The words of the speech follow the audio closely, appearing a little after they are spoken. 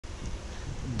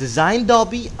Design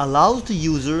Dobby allows the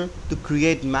user to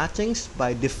create matchings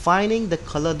by defining the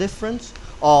color difference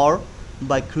or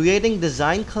by creating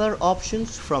design color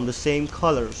options from the same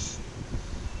colors.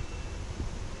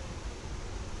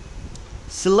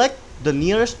 Select the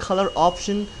nearest color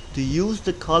option to use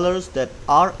the colors that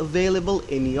are available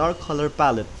in your color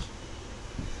palette.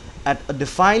 At a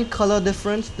defined color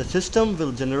difference, the system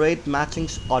will generate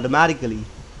matchings automatically.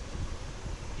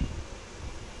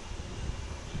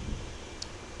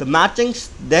 The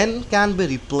matchings then can be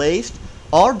replaced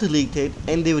or deleted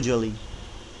individually.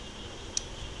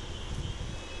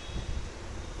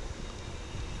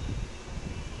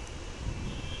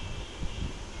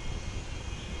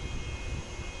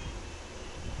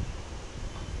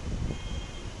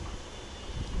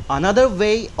 Another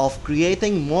way of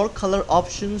creating more color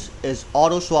options is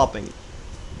auto swapping.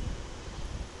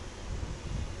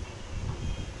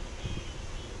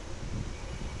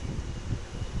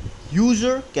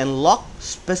 User can lock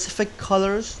specific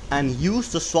colors and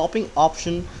use the swapping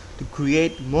option to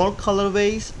create more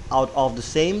colorways out of the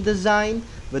same design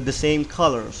with the same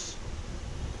colors.